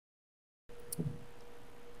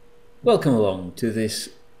Welcome along to this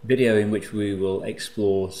video in which we will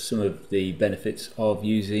explore some of the benefits of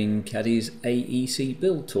using Caddie's AEC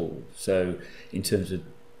build tool. So in terms of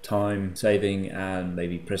time saving and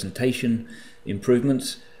maybe presentation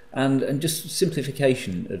improvements and just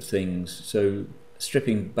simplification of things. So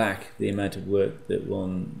stripping back the amount of work that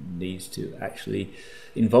one needs to actually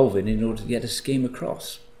involve in order to get a scheme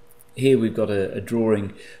across. Here we've got a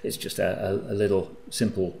drawing. It's just a little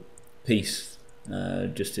simple piece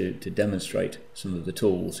just to demonstrate some of the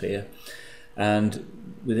tools here,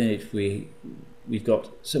 and within it we've got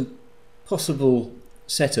some possible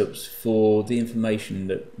setups for the information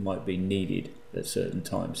that might be needed at certain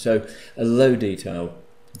times. So a low detail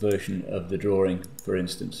version of the drawing, for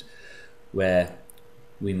instance, where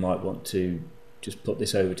we might want to just put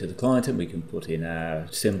this over to the client and we can put in our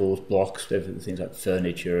symbols, blocks, things like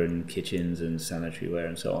furniture and kitchens and sanitary ware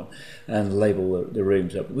and so on, and label the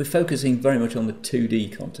rooms up. We're focusing very much on the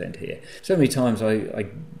 2D content here. So many times I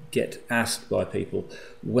get asked by people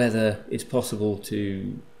whether it's possible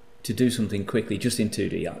to do something quickly just in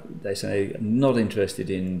 2D. They say, I'm not interested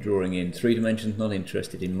in drawing in 3 dimensions, not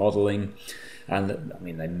interested in modelling, and I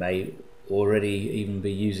mean they may already even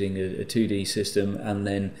be using a 2D system and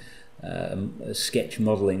then a sketch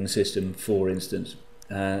modelling system, for instance,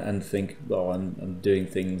 and think, well, I'm doing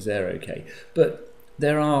things there okay. But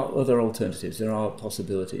there are other alternatives, there are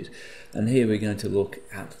possibilities, and here we're going to look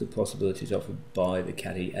at the possibilities offered by the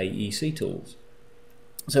Caddie AEC tools.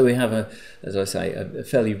 So we have, as I say, a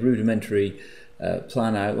fairly rudimentary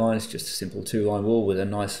plan outline. It's just a simple 2-line wall with a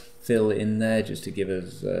nice fill in there just to give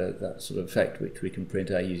us that sort of effect, which we can print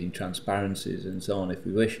out using transparencies and so on if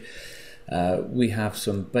we wish. We have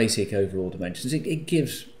some basic overall dimensions. It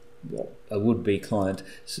gives what a would-be client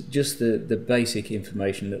just the basic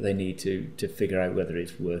information that they need to figure out whether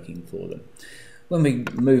it's working for them. When we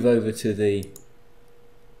move over to the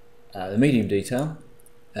medium detail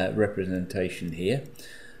representation here,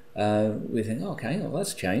 we think, okay, well,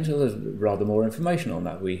 that's changed. Well, there's rather more information on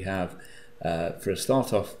that. We have, for a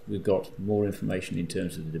start off, we've got more information in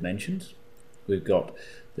terms of the dimensions. We've got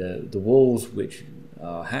the walls, which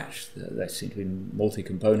are hatched. They seem to be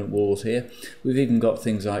multi-component walls here. We've even got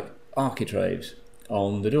things like architraves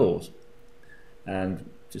on the doors. And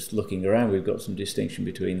just looking around, we've got some distinction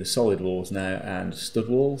between the solid walls now and stud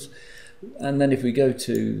walls. And then if we go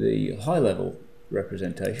to the high-level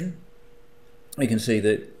representation, we can see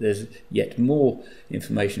that there's yet more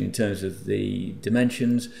information in terms of the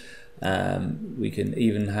dimensions. We can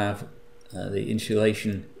even have the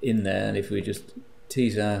insulation in there, and if we just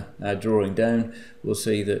tease our drawing down, we'll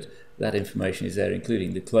see that that information is there,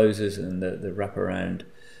 including the closers and the wraparound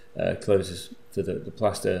closers for the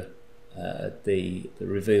plaster, the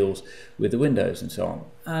reveals with the windows and so on.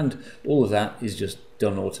 And all of that is just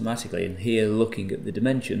done automatically. And here, looking at the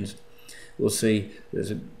dimensions, we'll see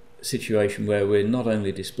there's a situation where we're not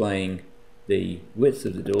only displaying the width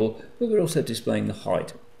of the door, but we're also displaying the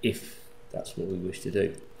height, if that's what we wish to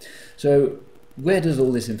do. So where does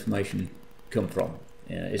all this information come from?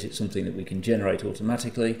 Is it something that we can generate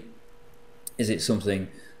automatically? Is it something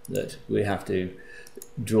that we have to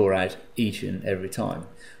draw out each and every time?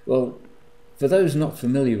 Well, for those not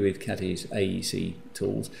familiar with Caddie's AEC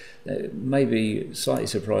tools, it may be slightly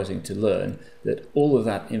surprising to learn that all of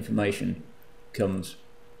that information comes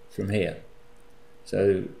from here.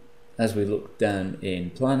 So as we look down in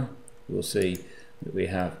plan, we'll see that we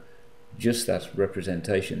have just that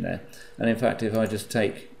representation there. And in fact, if I just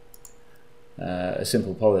take a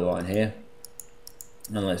simple polyline here,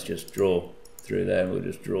 and let's just draw through there, we'll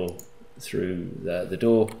just draw through the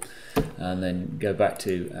door and then go back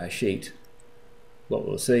to our sheet, what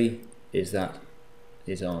we'll see is that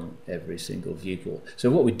is on every single viewport. So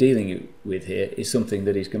what we're dealing with here is something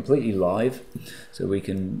that is completely live, so we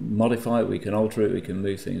can modify it, we can alter it, we can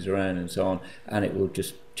move things around and so on, and it will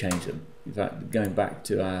just change them. In fact, going back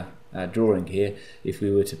to our drawing here, if we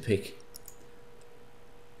were to pick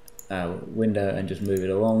our window and just move it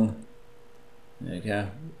along, there you go,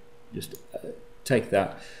 just take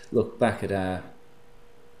that, look back at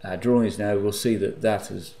our drawings now, we'll see that that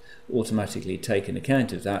has automatically taken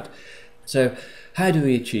account of that. So how do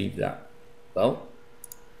we achieve that? Well,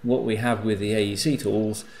 what we have with the AEC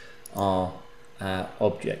tools are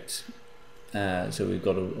objects. So we've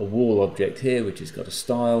got a wall object here which has got a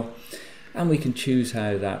style, and we can choose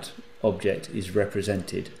how that object is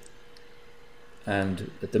represented.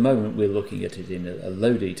 And at the moment we're looking at it in a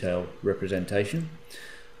low detail representation,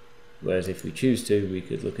 whereas if we choose to, we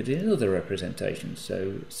could look at it in other representations,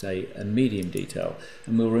 so say a medium detail.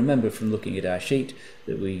 And we'll remember from looking at our sheet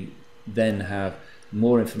that we then have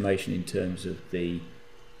more information in terms of the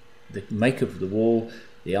makeup of the wall,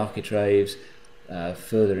 the architraves,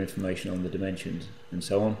 further information on the dimensions and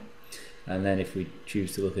so on. And then if we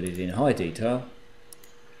choose to look at it in high detail,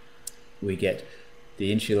 we get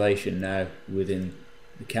the insulation now within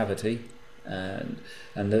the cavity and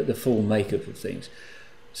the full makeup of things.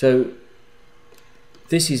 So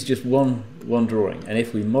this is just one drawing, and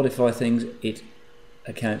if we modify things, it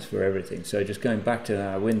accounts for everything. So just going back to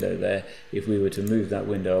our window there, if we were to move that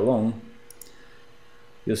window along,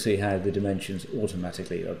 you'll see how the dimensions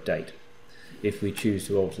automatically update. If we choose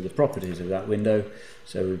to alter the properties of that window,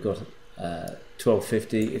 so we've got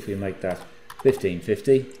 1250, if we make that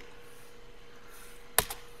 1550,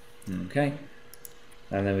 okay,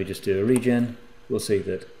 and then we just do a regen, we'll see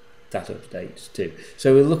that that updates too.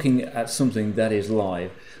 So we're looking at something that is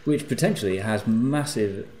live, which potentially has a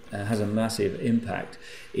massive impact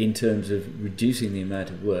in terms of reducing the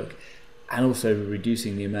amount of work and also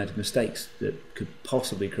reducing the amount of mistakes that could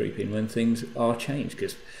possibly creep in when things are changed,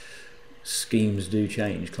 because schemes do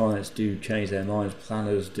change, clients do change their minds,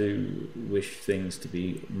 planners do wish things to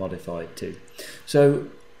be modified too. So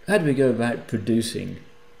how do we go about producing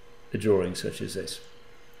a drawing such as this?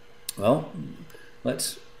 Well,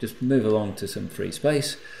 let's just move along to some free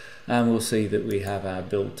space, and we'll see that we have our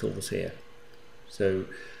build tools here. So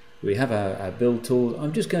we have our build tools.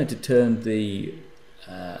 I'm just going to turn the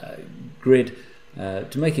grid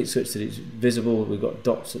to make it such that it's visible. We've got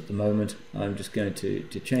dots at the moment. I'm just going to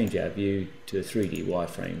change our view to a 3D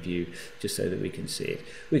wireframe view just so that we can see it.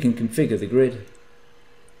 We can configure the grid.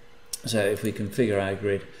 So if we configure our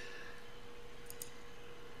grid,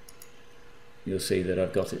 you'll see that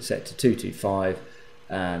I've got it set to 225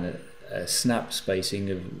 and a snap spacing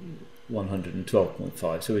of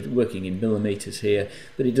 112.5. So we're working in millimeters here,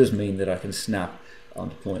 but it does mean that I can snap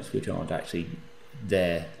onto points which aren't actually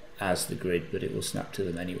there as the grid, but it will snap to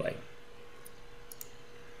them anyway.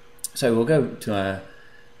 So we'll go to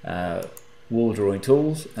our wall drawing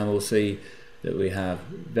tools, and we'll see that we have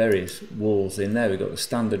various walls in there. We've got the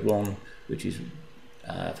standard one, which is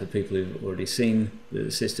for people who've already seen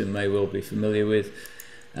the system may well be familiar with,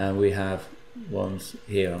 and we have ones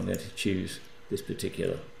here. I'm going to choose this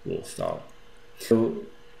particular wall style. So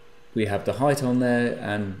we have the height on there,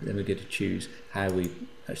 and then we're going to choose how we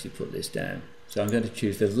actually put this down. So I'm going to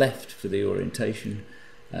choose the left for the orientation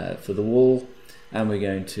for the wall, and we're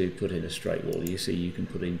going to put in a straight wall. You see you can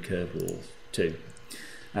put in curved walls too,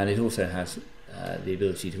 and it also has the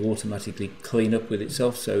ability to automatically clean up with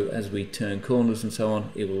itself, so as we turn corners and so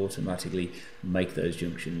on, it will automatically make those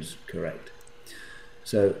junctions correct.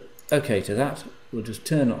 So okay to that, we'll just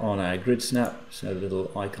turn on our grid snap, so the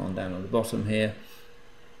little icon down on the bottom here,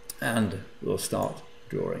 and we'll start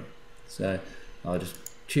drawing. So I'll just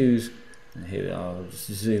choose, and here we are. I'll just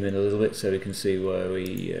zoom in a little bit so we can see where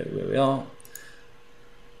we are.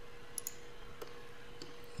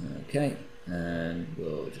 Okay, and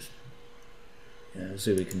we'll just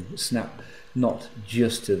so we can snap not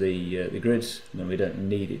just to the grids, and we don't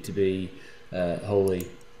need it to be wholly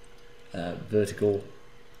vertical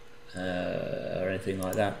or anything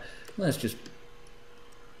like that. Let's just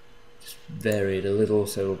vary it a little,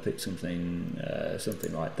 so we'll pick something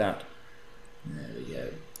something like that. There we go,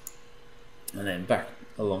 and then back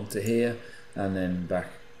along to here, and then back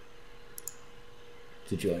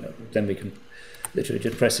to join up. Then we can literally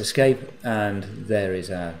just press escape, and there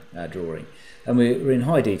is our drawing. And we're in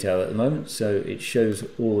high detail at the moment, so it shows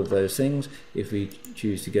all of those things. If we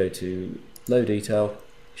choose to go to low detail,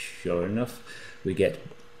 sure enough, we get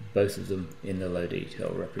both of them in the low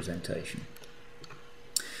detail representation.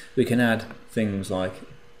 We can add things like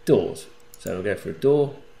doors. So we'll go for a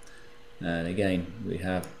door, and again we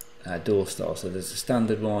have our door style. So there's a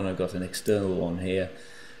standard one, I've got an external one here,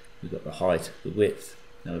 we've got the height, the width,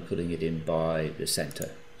 and we're putting it in by the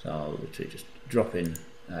center. So I'll literally just drop in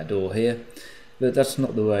our door here, but that's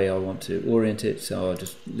not the way I want to orient it, so I'll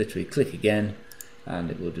just literally click again, and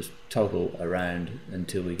it will just toggle around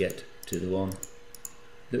until we get to the one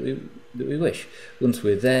that we wish. Once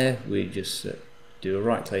we're there, we just do a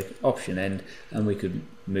right click, option end, and we could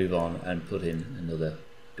move on and put in another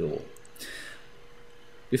door.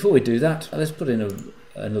 Before we do that, let's put in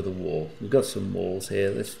another wall. We've got some walls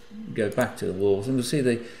here. Let's go back to the walls, and we'll see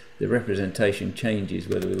the representation changes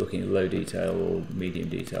whether we're looking at low detail or medium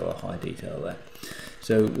detail or high detail there.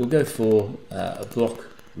 So we'll go for a block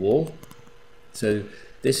wall. So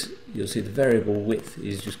this, you'll see the variable width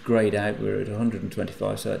is just grayed out. We're at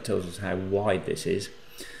 125, so that tells us how wide this is.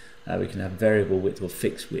 We can have variable width or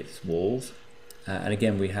fixed width walls, and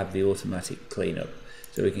again we have the automatic cleanup.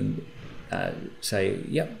 So we can say,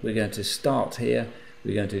 yep, we're going to start here,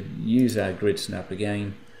 we're going to use our grid snap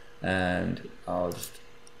again, and I'll just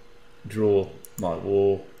draw my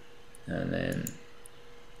wall, and then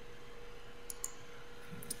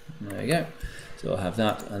there we go. So I'll have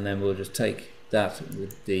that, and then we'll just take that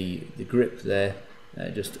with the grip there,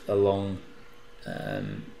 just along,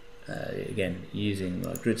 again using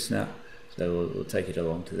my grid snap. So we'll take it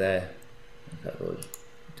along to there. In fact, we'll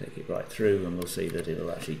take it right through, and we'll see that it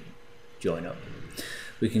will actually join up.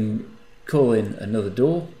 We can call in another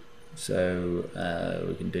door, so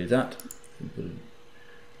we can do that. We can put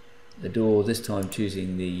the door, this time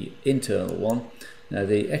choosing the internal one. Now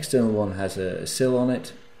the external one has a sill on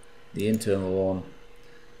it. The internal one,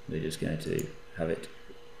 we're just going to have it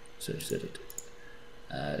such that it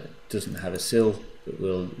doesn't have a sill, but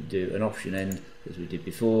we'll do an option end as we did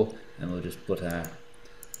before, and we'll just put our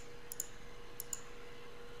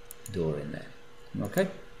door in there. Okay.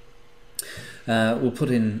 We'll put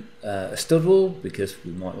in a stud wall, because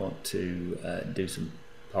we might want to do some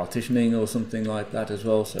partitioning or something like that as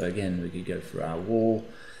well. So again, we could go for our wall,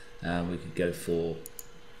 we could go for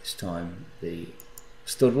this time the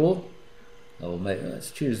stud wall.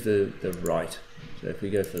 Let's choose the right. So if we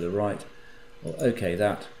go for the right, we'll OK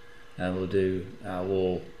that, and we'll do our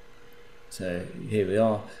wall. So here we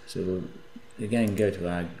are. So we'll again go to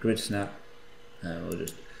our grid snap, and we'll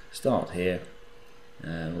just start here,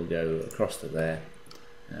 and we'll go across to there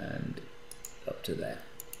and up to there.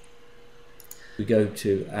 We go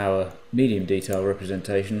to our medium detail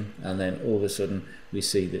representation, and then all of a sudden we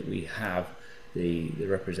see that we have the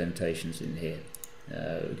representations in here.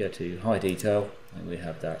 We go to high detail, and we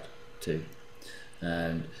have that too.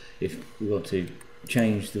 And if we want to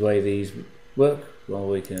change the way these work, well,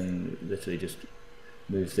 we can literally just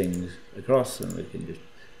move things across, and we can just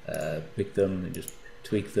pick them and just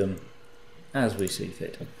tweak them as we see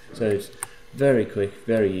fit. So it's very quick,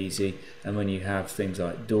 very easy. And when you have things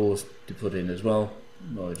like doors to put in as well,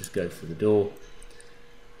 just go for the door.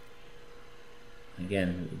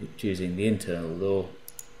 Again, choosing the internal door.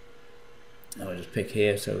 I'll just pick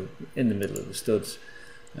here, so in the middle of the studs.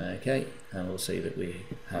 Okay, and we'll see that we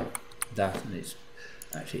have that, and it's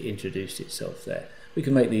actually introduced itself there. We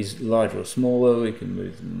can make these larger or smaller. We can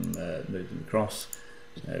move them across.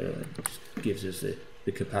 So it just gives us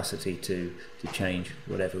the capacity to change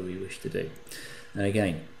whatever we wish to do. And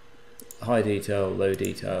again, high detail, low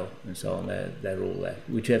detail, and so on, they're all there,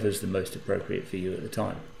 whichever's the most appropriate for you at the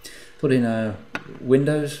time. Put in our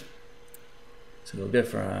windows. So we'll go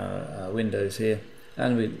for our windows here,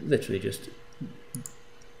 and we literally just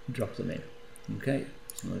drop them in. Okay,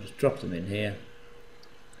 so we'll just drop them in here,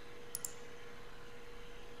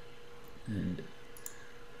 and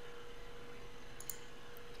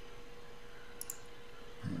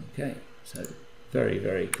okay, so very,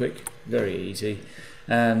 very quick, very easy.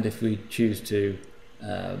 And if we choose to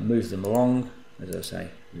move them along, as I say,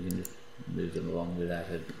 we can just move them along without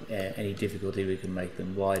any difficulty. We can make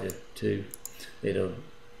them wider too.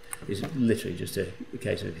 It's literally just a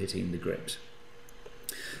case of hitting the grips.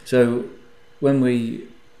 So when we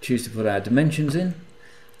choose to put our dimensions in,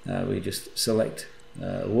 we just select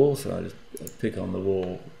a wall. So I just pick on the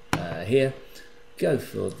wall here, go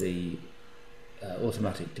for the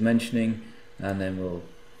automatic dimensioning, and then we'll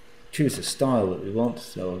choose the style that we want.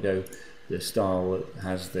 So I'll go the style that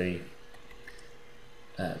has the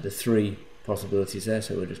three possibilities there,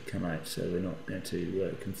 so we'll just come out, so we're not going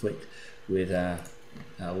to conflict with our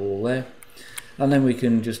wall there. And then we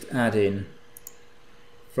can just add in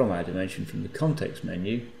from our dimension from the context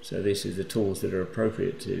menu. So this is the tools that are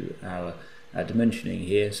appropriate to our dimensioning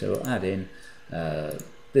here. So we'll add in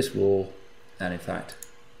this wall, and in fact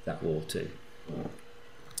that wall too.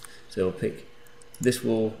 So we'll pick this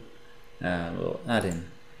wall, and we'll add in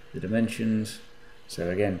the dimensions. So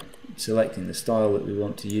again, selecting the style that we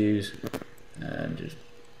want to use, and just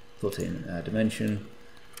put in our dimension.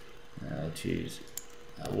 I'll choose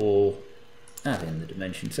our wall, add in the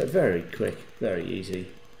dimension. So very quick, very easy,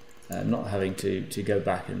 not having to go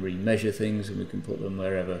back and remeasure things, and we can put them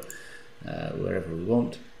wherever we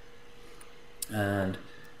want. And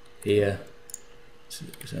here, so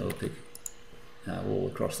we'll pick our wall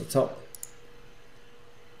across the top,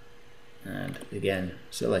 and again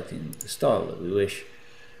selecting the style that we wish,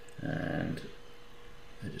 and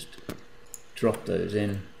I just drop those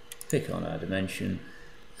in, pick on our dimension,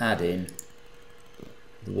 add in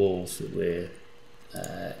the walls that we're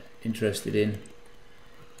interested in.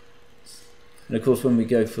 And of course, when we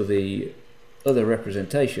go for the other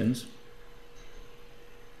representations,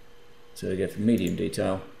 so we go for medium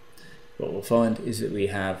detail, what we'll find is that we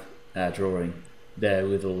have our drawing there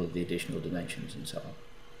with all of the additional dimensions and so on.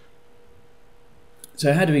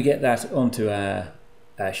 So how do we get that onto our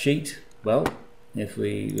sheet? Well, if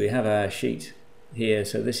we have our sheet here,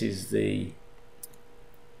 so this is the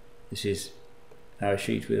this is our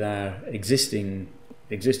sheet with our existing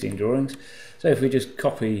drawings. So if we just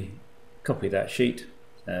copy that sheet,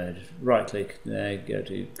 just right click there, go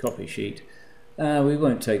to copy sheet. We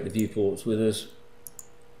won't take the viewports with us,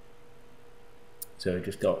 so we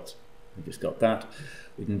just got that.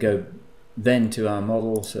 We can go then to our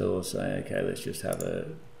model, so we'll say, okay, let's just have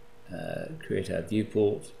create our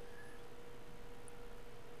viewport.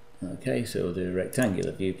 Okay, so we'll do a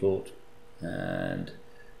rectangular viewport, and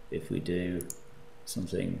if we do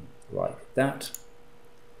something like that,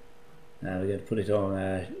 now we're going to put it on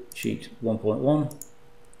our sheet 1.1.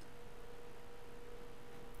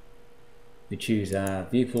 We choose our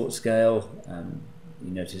viewport scale, and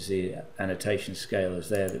you notice the annotation scale is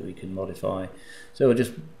there that we can modify. So we'll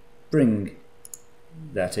just bring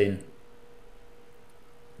that in.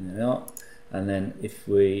 There we are. And then if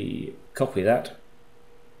we copy that,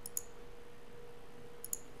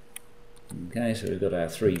 okay, so we've got our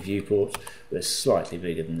 3 viewports. They're slightly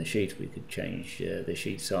bigger than the sheet. We could change the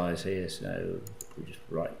sheet size here, so we just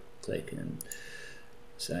right click and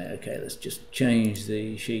say, okay, let's just change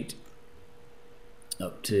the sheet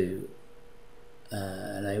up to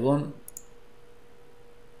an A1.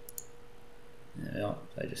 There we are.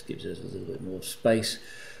 So it just gives us a little bit more space,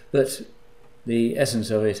 but the essence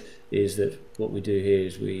of it is that what we do here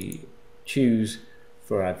is we choose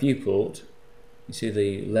for our viewport. You see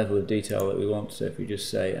the level of detail that we want, so if we just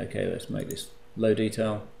say, okay, let's make this low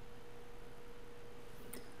detail,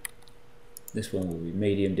 this one will be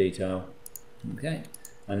medium detail, okay,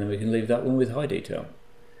 and then we can leave that one with high detail,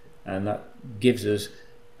 and that gives us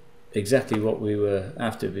exactly what we were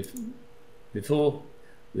after before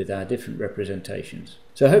with our different representations.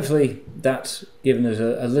 So hopefully that's given us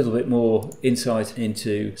a little bit more insight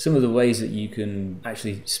into some of the ways that you can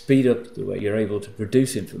actually speed up the way you're able to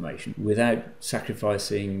produce information without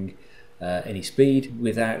sacrificing any speed,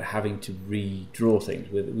 without having to redraw things,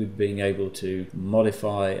 with being able to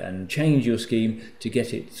modify and change your scheme to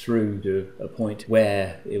get it through to a point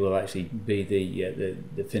where it will actually be the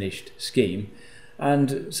finished scheme,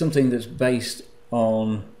 and something that's based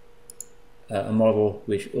on a model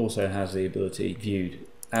which also has the ability viewed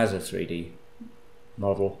as a 3D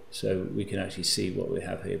model, so we can actually see what we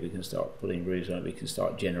have here. We can start putting roofs on it, we can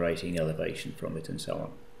start generating elevation from it, and so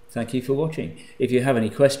on. Thank you for watching. If you have any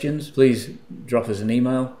questions, please drop us an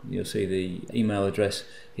email. You'll see the email address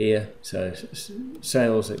here, so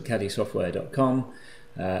sales@caddiesoftware.com.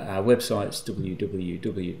 Our website's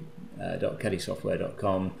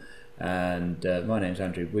www.caddiesoftware.com. And my name's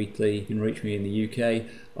Andrew Wheatley. You can reach me in the UK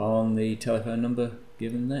on the telephone number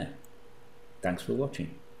given there. Thanks for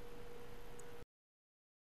watching.